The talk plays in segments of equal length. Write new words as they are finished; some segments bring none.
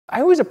I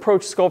always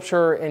approach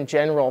sculpture in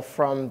general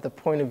from the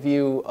point of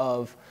view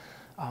of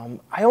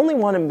I only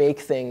want to make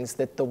things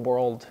that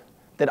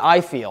that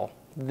I feel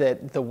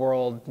that the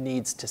world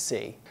needs to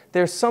see.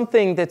 There's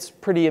something that's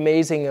pretty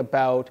amazing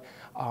about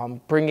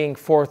bringing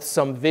forth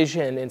some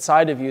vision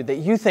inside of you that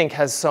you think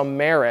has some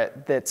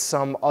merit that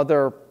some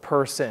other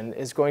person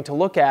is going to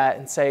look at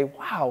and say,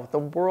 wow, the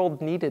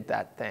world needed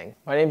that thing.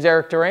 My name's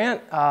Erik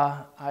Durant.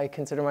 I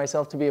consider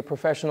myself to be a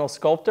professional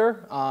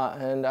sculptor,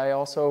 and I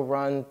also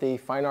run the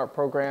fine art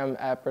program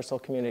at Bristol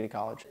Community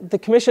College. The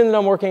commission that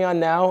I'm working on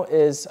now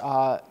is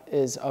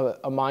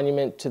a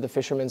monument to the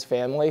fisherman's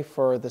family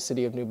for the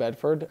city of New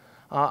Bedford.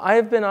 I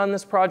have been on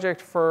this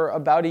project for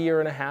about 1.5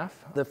 years.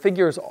 The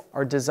figures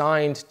are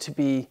designed to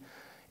be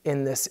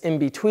in this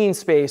in-between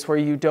space where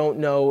you don't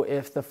know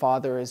if the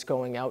father is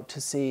going out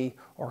to sea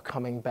or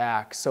coming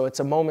back. So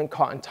it's a moment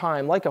caught in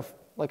time, like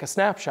a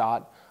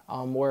snapshot,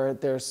 where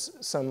there's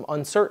some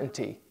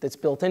uncertainty that's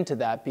built into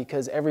that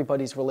because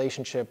everybody's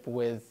relationship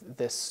with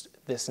this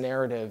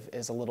narrative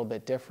is a little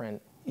bit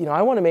different. You know,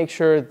 I want to make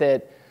sure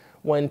that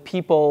when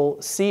people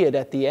see it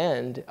at the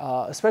end,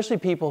 especially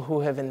people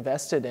who have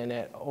invested in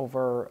it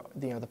over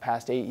the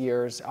past 8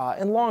 years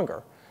and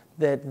longer,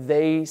 that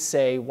they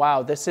say,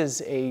 wow, this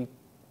is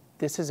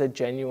a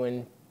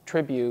genuine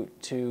tribute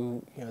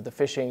to the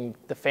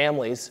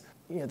families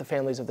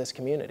of this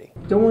community.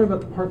 Don't worry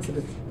about the parts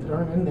that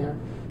aren't in there.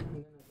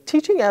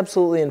 Teaching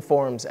absolutely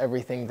informs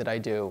everything that I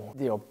do.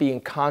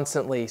 Being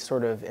constantly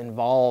sort of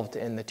involved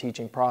in the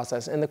teaching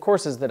process, and the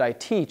courses that I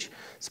teach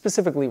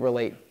specifically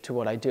relate to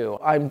what I do.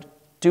 I'm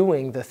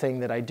doing the thing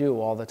that I do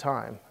all the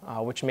time,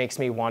 which makes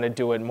me want to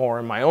do it more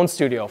in my own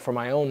studio for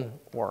my own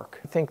work.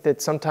 I think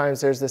that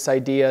sometimes there's this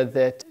idea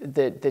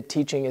that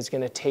teaching is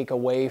going to take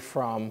away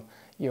from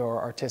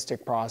your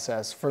artistic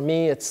process. For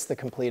me, it's the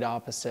complete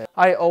opposite.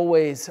 I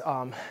always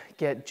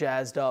get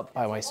jazzed up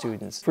by my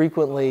students.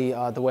 Frequently,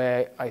 the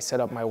way I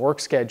set up my work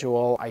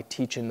schedule, I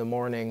teach in the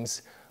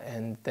mornings,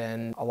 and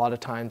then a lot of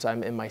times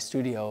I'm in my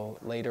studio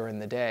later in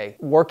the day.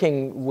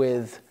 Working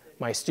with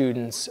my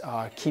students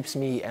keeps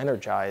me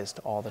energized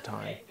all the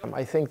time.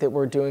 I think that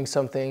we're doing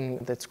something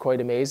that's quite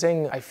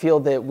amazing. I feel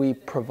that we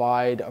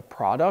provide a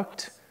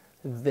product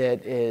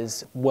that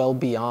is well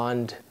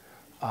beyond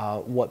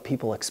what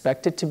people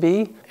expect it to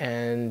be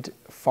and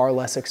far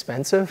less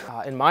expensive.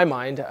 In my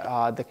mind,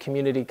 the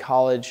community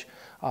college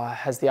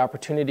has the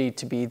opportunity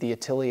to be the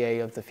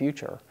atelier of the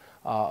future,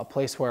 a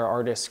place where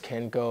artists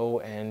can go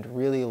and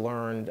really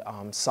learn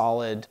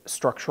solid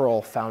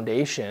structural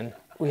foundation.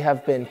 We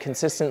have been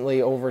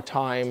consistently over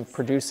time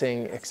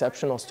producing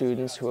exceptional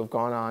students who have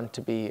gone on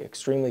to be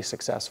extremely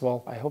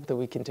successful. I hope that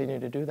we continue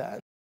to do that.